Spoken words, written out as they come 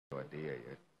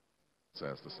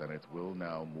as the Senate will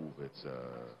now move its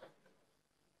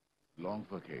long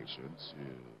vacation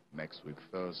to next week,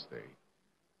 Thursday.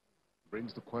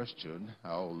 Brings the question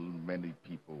how many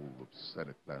people the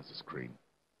Senate plans to screen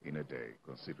in a day,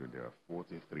 considering there are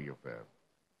 43 of them.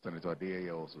 Senator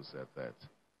Adeyeye also said that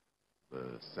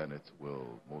the Senate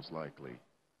will most likely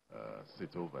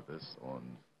sit over this on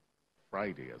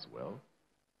Friday as well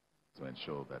to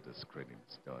ensure that the screening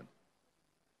is done.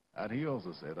 And he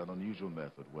also said an unusual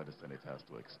method where the Senate has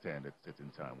to extend its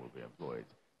sitting time will be employed.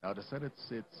 Now, the Senate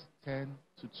sits 10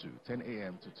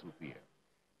 a.m. to 2 p.m.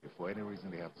 If for any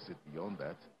reason they have to sit beyond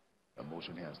that, a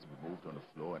motion has to be moved on the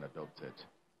floor and adopted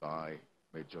by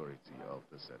majority of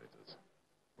the senators.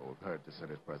 But we've heard the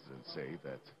Senate President say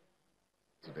that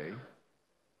today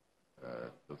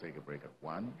they'll take a break at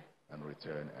 1 and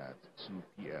return at 2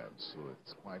 p.m. So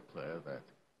it's quite clear that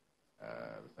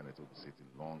the Senate will be sitting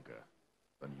longer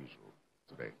than usual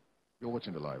today. You're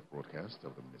watching the live broadcast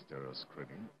of the ministerial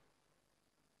screening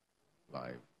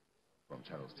live from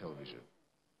Channels Television.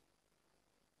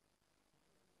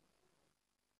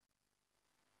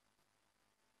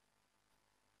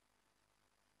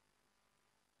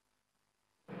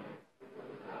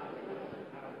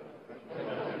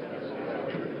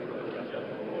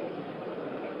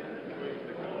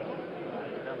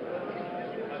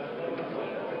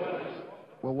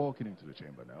 Well, walking into the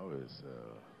chamber now is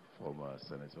former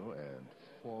senator and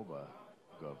former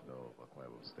governor of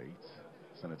Akpabio State,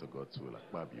 Senator Godswill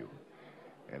Akpabio.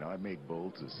 And I make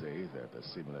bold to say that a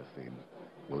similar thing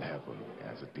will happen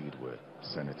as it did with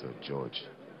Senator George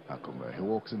Akpabio. He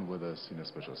walks in with a senior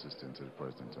special assistant to the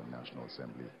President on National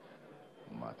Assembly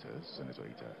matters, Senator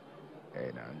Ita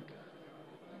Enang.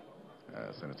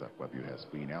 Senator Akpabio has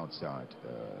been outside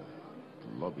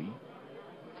the lobby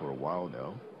for a while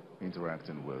now,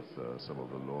 interacting with some of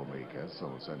the lawmakers,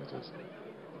 some of the senators.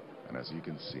 And as you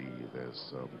can see, there's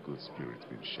some good spirit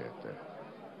being shared there.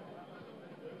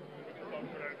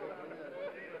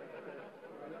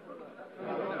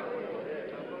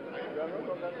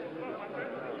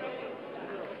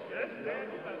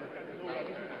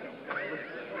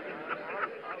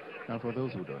 Now, for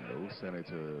those who don't know,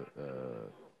 Senator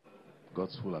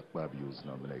Godswill Akpabio's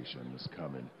nomination is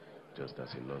coming just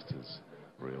as he lost his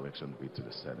re-election bid to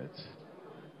the Senate,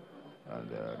 and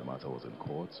the matter was in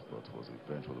court but was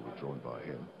eventually withdrawn by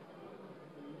him.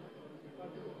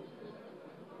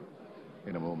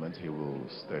 In a moment he will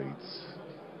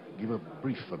give a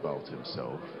brief about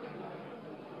himself.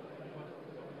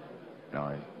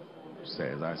 Now, as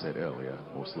I said earlier,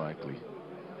 most likely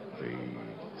the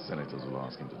senators will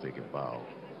ask him to take a bow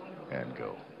and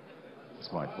go. It's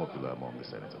quite popular among the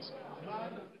senators.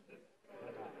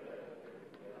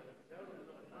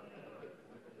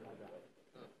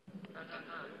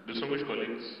 Distinguished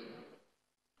colleagues,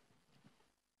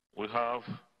 we have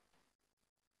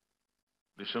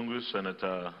distinguished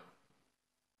Senator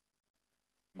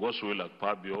Godswill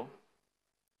Akpabio,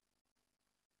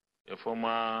 a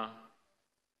former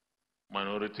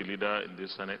minority leader in the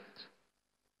Senate.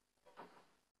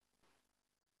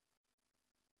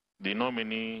 The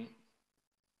nominee,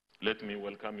 let me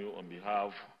welcome you on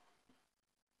behalf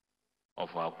of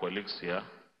our colleagues here.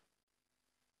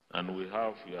 And we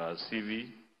have your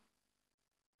CV.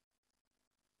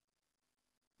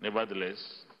 Nevertheless,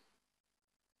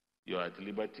 you are at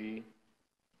liberty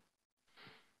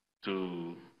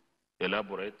to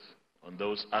elaborate on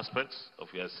those aspects of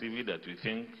your CV that you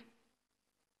think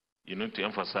you need to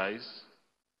emphasize,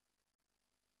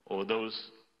 or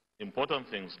those important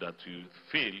things that you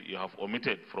feel you have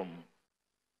omitted from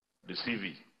the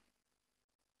CV,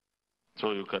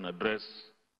 so you can address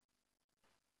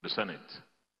the Senate.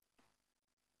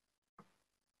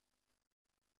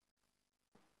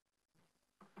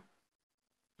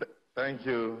 Thank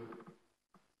you,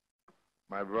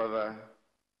 my brother,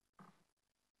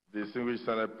 distinguished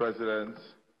Senate President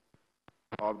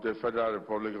of the Federal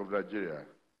Republic of Nigeria,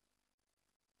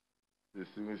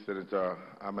 distinguished Senator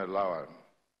Ahmed Lawan,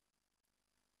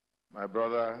 my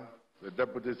brother, the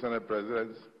Deputy Senate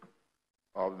President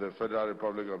of the Federal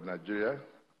Republic of Nigeria,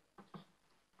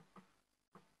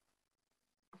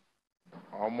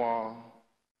 Omo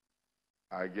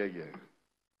Agege,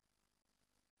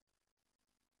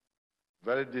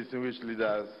 very distinguished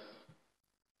leaders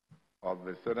of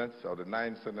the Senate, of the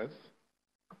 9 Senates,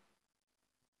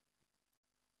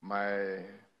 my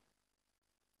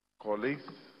colleagues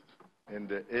in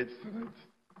the 8th Senate,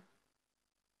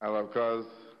 and of course,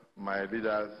 my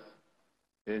leaders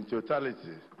in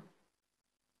totality.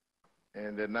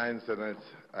 In the 9th Senate,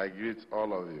 I greet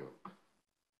all of you.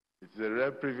 It's a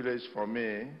rare privilege for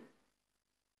me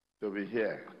to be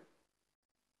here.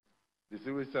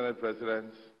 Distinguished Senate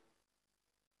President,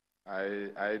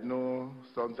 I know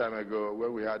some time ago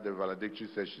when we had the valedictory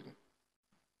session,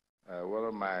 one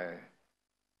of my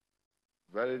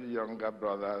very younger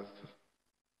brothers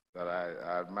that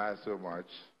I admire so much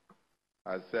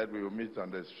has said we will meet on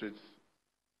the streets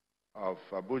of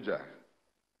Abuja.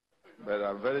 But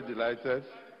I'm very delighted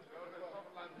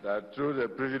that through the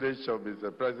privilege of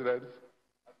Mr. President,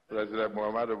 President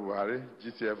Muhammadu Buhari,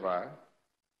 GCFR,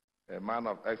 a man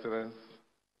of excellence,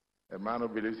 a man who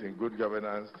believes in good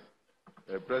governance,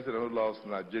 a president who loves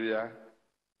Nigeria,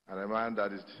 and a man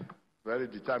that is very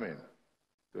determined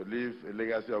to leave a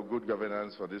legacy of good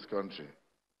governance for this country.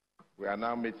 We are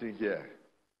now meeting here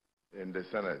in the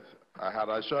Senate. I had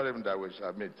assured him that we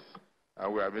shall meet,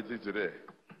 and we are meeting today.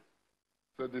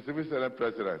 So, distinguished Senate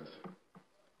President,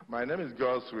 my name is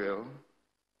Godswill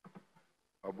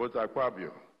of both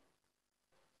Akpabio.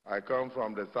 I come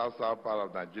from the south-south part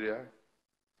of Nigeria,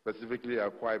 specifically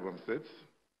Akwa Ibom State.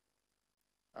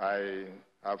 I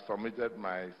have submitted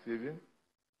my CV.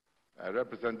 I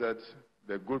represented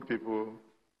the good people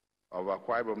of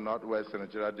Akwa Ibom Northwest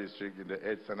Senatorial District in the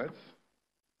 8th Senate.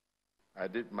 I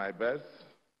did my best.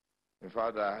 In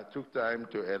fact, I took time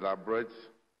to elaborate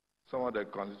some of the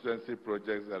constituency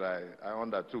projects that I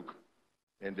undertook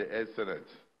in the 8th Senate.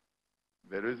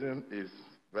 The reason is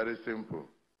very simple,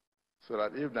 so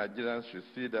that if Nigerians should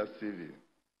see that CV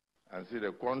and see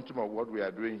the quantum of what we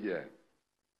are doing here,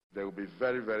 they will be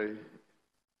very, very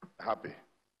happy,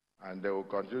 and they will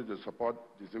continue to support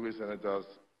distinguished senators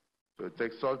to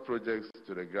take such projects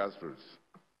to the grassroots.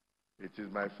 It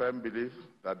is my firm belief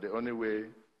that the only way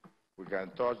we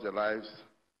can touch the lives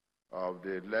of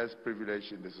the less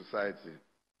privileged in the society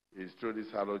is through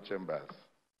these hallowed chambers.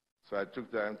 So I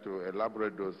took time to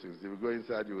elaborate those things. If you go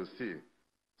inside, you will see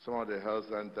some of the health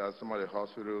centers, some of the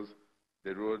hospitals,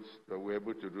 the roads that we're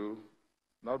able to do.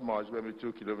 Not much, maybe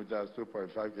 2 kilometers,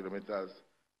 2.5 kilometers,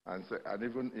 and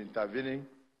even intervening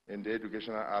in the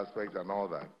educational aspect and all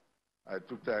that. I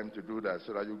took time to do that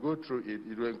so that you go through it.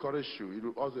 It will encourage you. It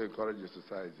will also encourage the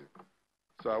society.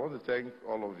 So I want to thank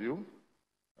all of you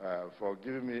for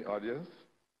giving me audience.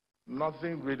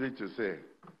 Nothing really to say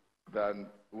than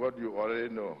what you already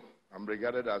know. I'm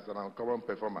regarded as an uncommon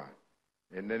performer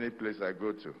in any place I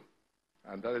go to.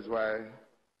 And that is why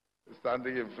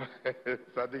standing in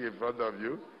front of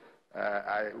you,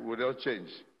 I will not change.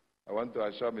 I want to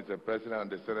assure Mr. President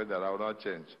and the Senate that I will not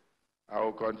change. I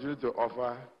will continue to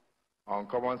offer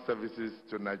uncommon services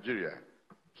to Nigeria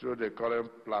through the current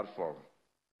platform.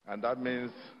 And that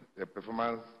means the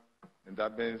performance, and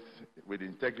that means with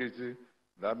integrity,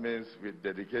 that means with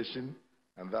dedication,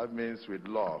 and that means with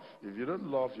love. If you don't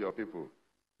love your people,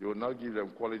 you will not give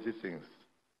them quality things.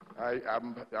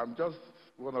 I'm just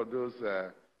one of those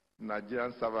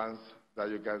Nigerian servants that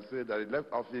you can say that he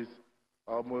left office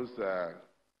almost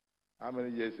how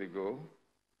many years ago?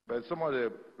 But some of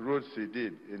the roads he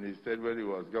did in his state when he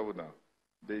was governor,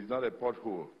 there is not a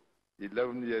pothole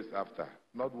 11 years after,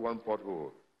 not one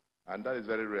pothole. And that is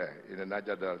very rare in the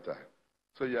Niger Delta.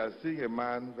 So you are seeing a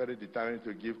man very determined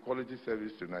to give quality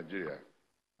service to Nigeria.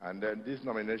 And then this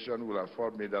nomination will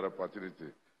afford me that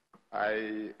opportunity.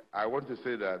 I want to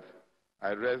say that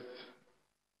I rest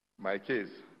my case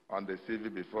on the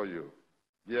CV before you.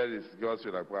 Here is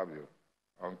Godswill Akpabio,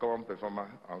 uncommon performer,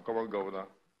 uncommon governor,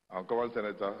 uncommon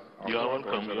senator. You are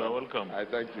welcome. You are welcome. I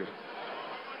thank you.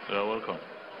 You are welcome.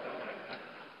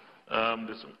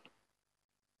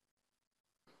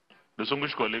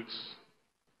 Distinguished colleagues,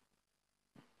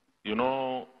 you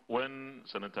know, when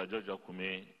Senator George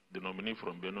Akume, the nominee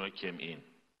from Benue, came in,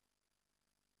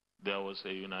 there was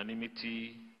a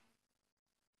unanimity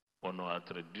on our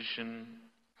tradition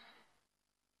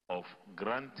of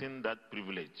granting that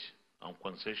privilege and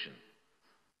concession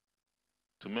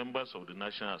to members of the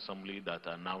National Assembly that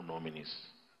are now nominees.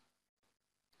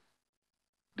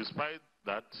 Despite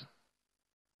that,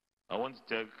 I want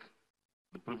to take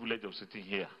the privilege of sitting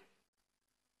here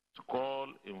to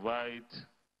invite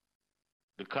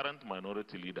the current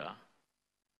minority leader,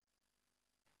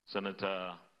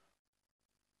 Senator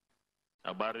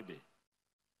Abaribe,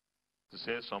 to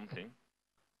say something,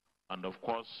 and of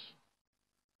course,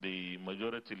 the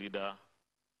majority leader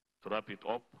to wrap it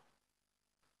up,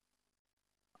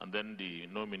 and then the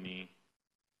nominee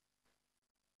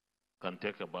can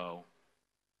take a bow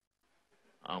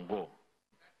and go.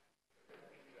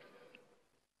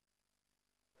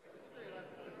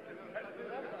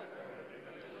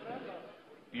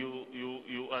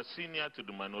 You are senior to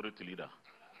the minority leader.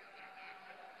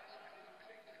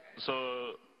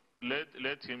 So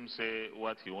let him say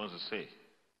what he wants to say,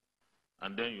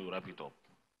 and then you wrap it up.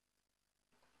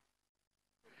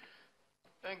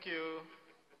 Thank you,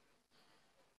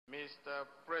 Mr.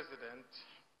 President.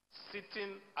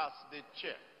 Sitting as the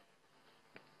chair.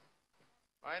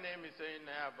 My name is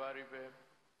Akpabio,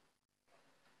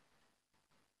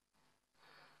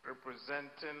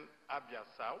 representing Abia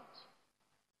South,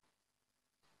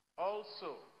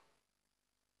 also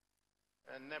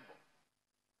a neighbor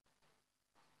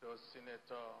to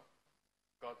Senator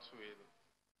Godswill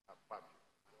Akpabio.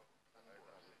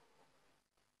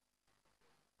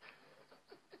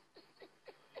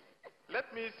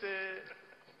 Let me say,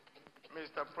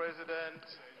 Mr. President,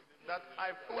 that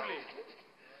I fully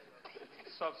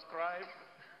subscribe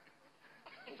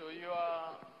to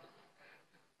your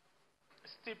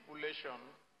stipulation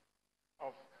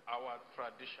of our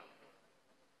tradition.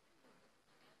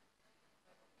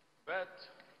 But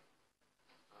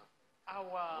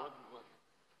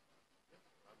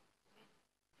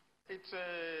it's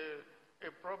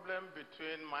a problem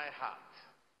between my heart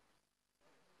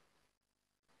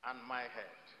and my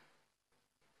head.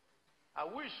 I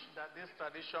wish that this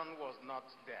tradition was not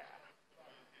there.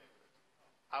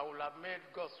 I would have made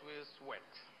Godswill sweat.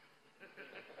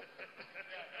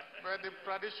 But the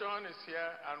tradition is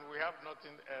here and we have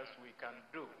nothing else we can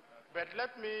do. But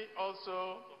let me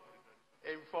also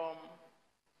inform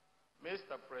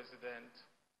Mr. President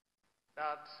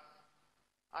that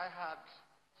I had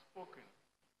spoken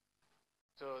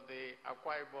to the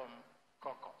Akpabio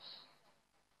caucus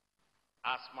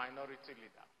as minority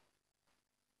leader.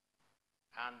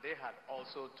 And they had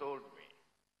also told me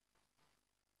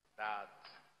that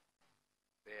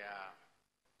they are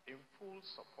in full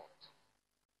support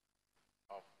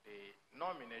of the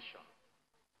nomination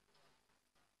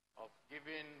of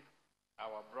giving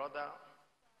our brother,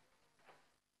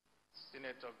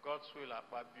 Senator Godswill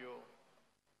Akpabio,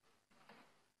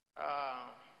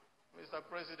 Mr.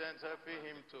 President, helping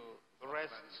him to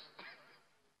rest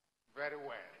very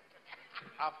well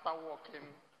after working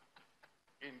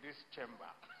in this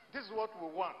chamber. This is what we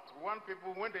want. We want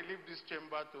people, when they leave this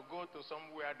chamber, to go to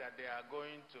somewhere that they are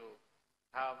going to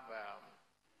have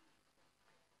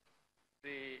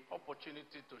the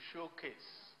opportunity to showcase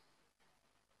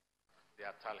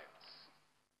their talents.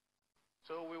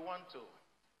 So we want to,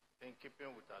 in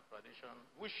keeping with our tradition,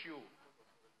 wish you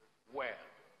well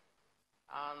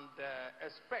and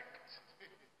expect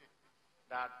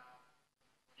that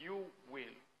you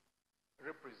will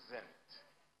represent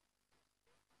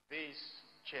this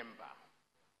chamber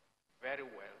very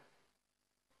well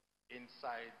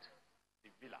inside the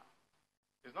villa.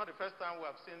 It's not the first time we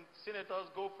have seen senators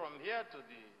go from here to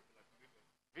the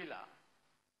villa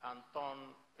and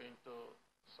turn into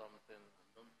something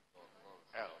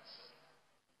else.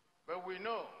 But we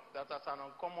know that as an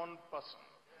uncommon person,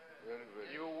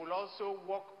 you will also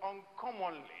work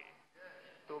uncommonly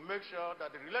to make sure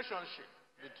that the relationship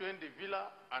between the villa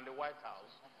and the White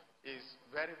House is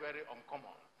very, very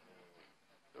uncommon.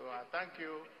 So I thank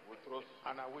you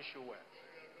and I wish you well.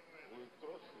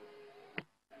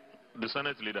 The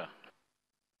Senate Leader.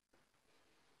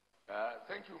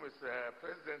 Thank you, Mr.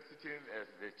 President, sitting as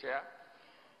the chair.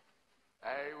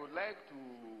 I would like to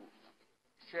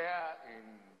share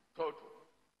in total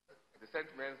the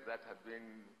sentiments that have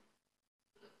been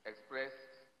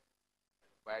expressed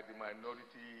by the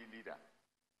minority leader.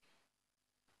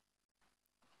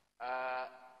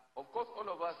 Of course, all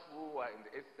of us who are in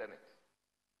the 8th Senate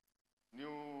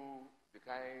knew the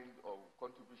kind of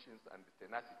contributions and the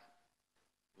tenacity,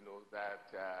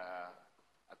 that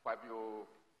Akpabio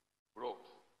brought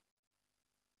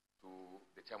to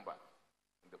the chamber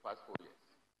in the past 4 years.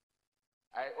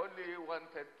 I only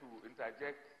wanted to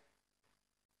interject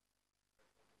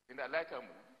in a lighter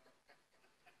mood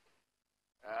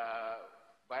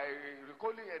by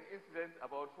recalling an incident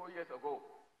about 4 years ago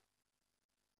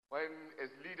when, as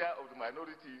leader of the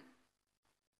minority,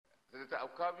 Senator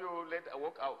Akpabio led a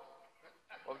walkout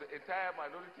of the entire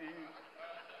minority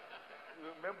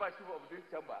membership of this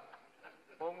chamber,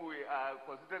 when we are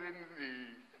considering the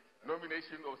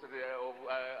nomination of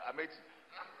Amechi.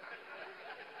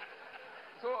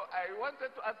 So I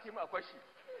wanted to ask him a question.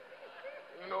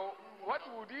 What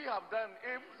would he have done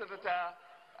if Senator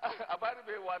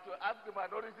Akpabio were to ask the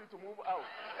minority to move out?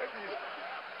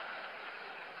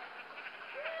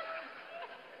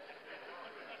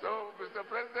 So, Mr.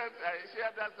 President, I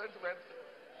share that sentiment,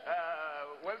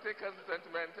 well-taken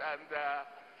sentiment, and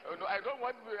I don't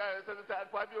want Senator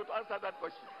Akpabio to answer that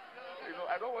question.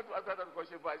 I don't want to answer that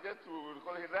question, but just to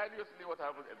recall hilariously what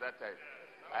happened at that time.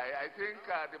 I think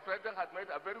the President had made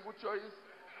a very good choice,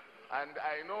 and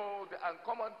I know the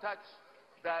uncommon touch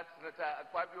that Senator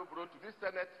Akpabio brought to this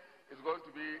Senate is going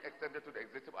to be extended to the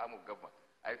executive arm of government.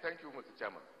 I thank you, Mr.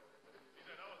 Chairman.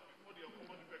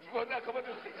 before they come to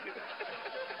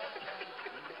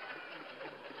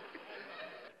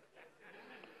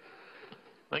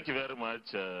Thank you very much.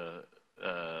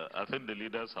 I think the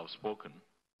leaders have spoken,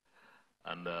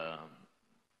 and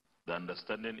the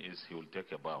understanding is he will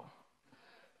take a bow.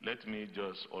 Let me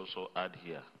just also add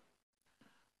here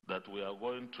that we are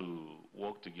going to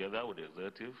work together with the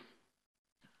executive.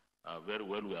 Very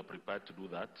well, we are prepared to do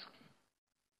that.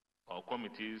 Our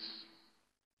committees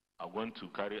are going to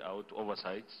carry out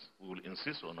oversights. We will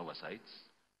insist on oversights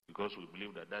because we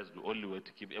believe that that's the only way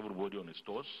to keep everybody on his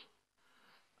toes.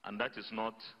 And that is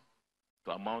not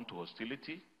to amount to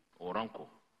hostility or rancor.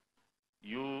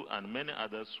 You and many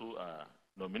others who are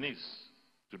nominees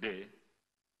today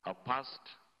have passed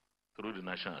through the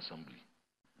National Assembly.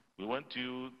 We want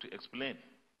you to explain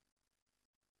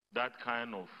that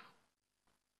kind of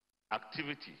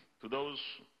activity to those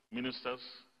ministers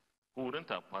who wouldn't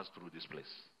have passed through this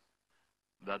place.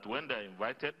 That when they're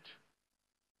invited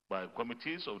by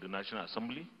committees of the National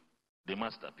Assembly, they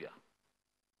must appear.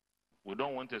 We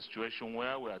don't want a situation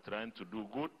where we are trying to do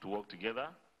good, to work together,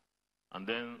 and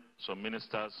then some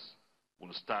ministers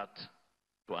will start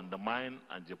to undermine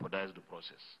and jeopardize the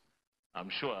process. I'm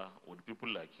sure with people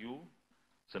like you,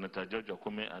 Senator George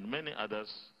Okume, and many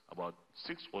others, about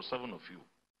 6 or 7 of you,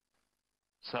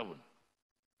 7,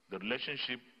 the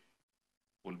relationship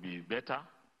will be better,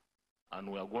 and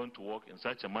we are going to work in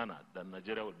such a manner that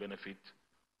Nigeria will benefit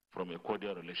from a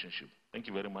cordial relationship. Thank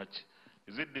you very much.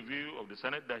 Is it the view of the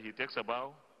Senate that he takes a bow?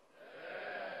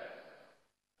 Yes.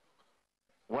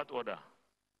 What order?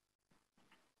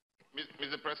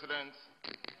 Mr. President,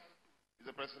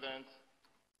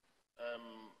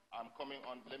 I'm coming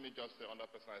on, let me just say under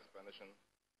personal explanation.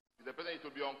 Mr. President, it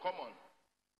will be uncommon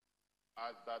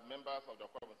as that members of the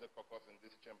Akpabio State Caucus in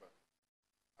this chamber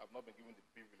have not been given the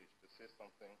privilege to say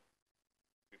something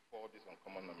before this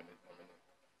uncommon nominee.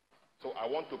 So I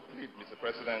want to plead, Mr.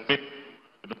 President.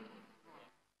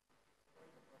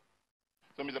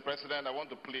 So, Mr. President, I want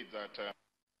to plead that...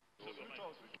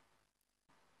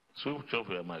 Switch off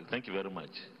your mic. Thank you very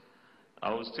much.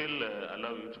 I will still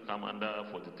allow you to come under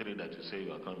 43 that you say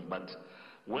you are coming. But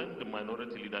when the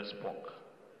minority leader spoke,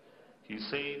 he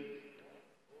said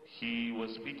he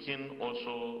was speaking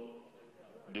also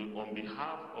on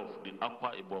behalf of the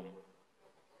Akpabio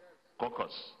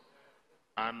caucus.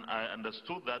 And I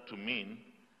understood that to mean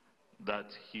that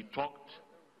he talked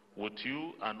with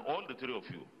you and all the 3 of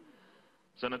you.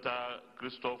 Senator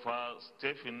Christopher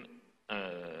Stephen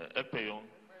Akpabio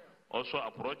also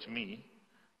approached me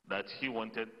that he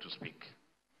wanted to speak.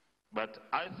 But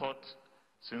I thought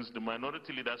since the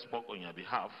minority leader spoke on your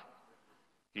behalf,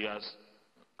 he has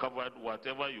covered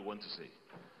whatever you want to say.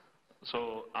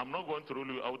 So I'm not going to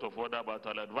rule you out of order, but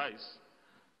I'll advise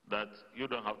that you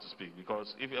don't have to speak,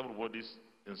 because if everybody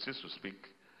insists to speak,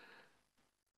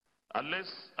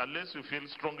 unless you feel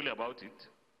strongly about it,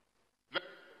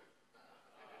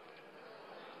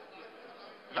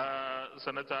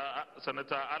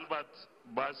 Senator Albert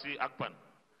Basi Akpan,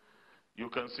 you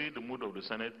can see the mood of the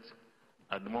Senate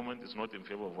at the moment is not in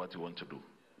favor of what you want to do.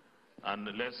 And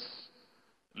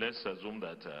let's assume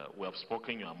that we have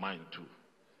spoken your mind too.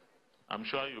 I'm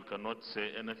sure you cannot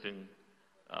say anything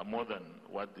more than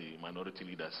what the minority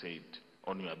leader said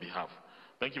on your behalf.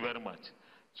 Thank you very much.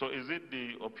 So is it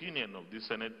the opinion of the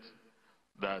Senate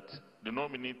that the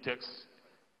nominee takes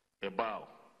a bow?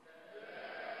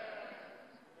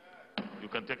 You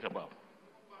can take a bow.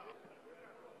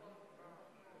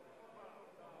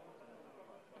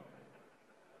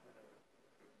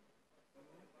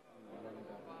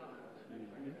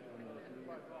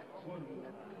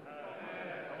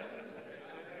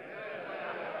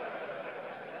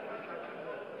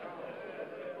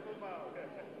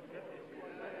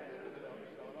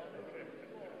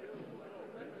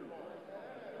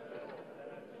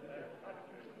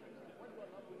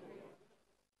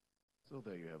 So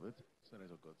there you have it.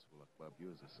 Senator Godswill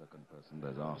Akpabio is the second person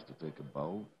that's asked to take a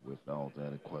bow without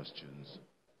any questions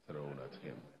thrown at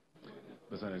him.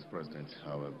 The Senate President,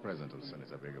 however, President of the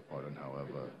Senate, I beg your pardon,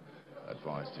 however,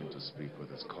 advised him to speak with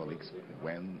his colleagues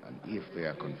when and if they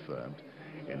are confirmed,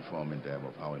 informing them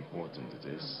of how important it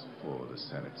is for the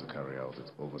Senate to carry out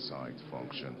its oversight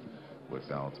function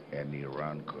without any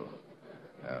rancor.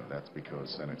 That's because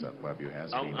Senator Akpabio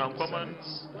has been in the Senate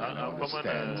and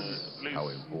understands how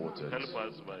important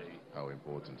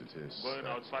it is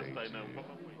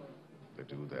they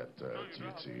do that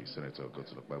duty. Senator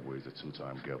Godswill Akpabio is a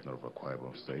 2-time governor of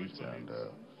Akpabio State and a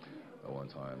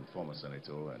 1-time former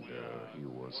senator, and he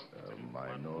was a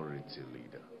minority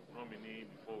leader. Nominee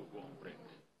before we go on break.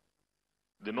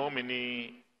 The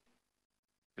nominee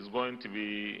is going to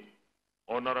be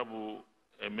Honorable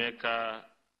Emeka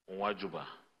Nwajuba,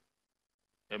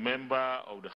 a member of the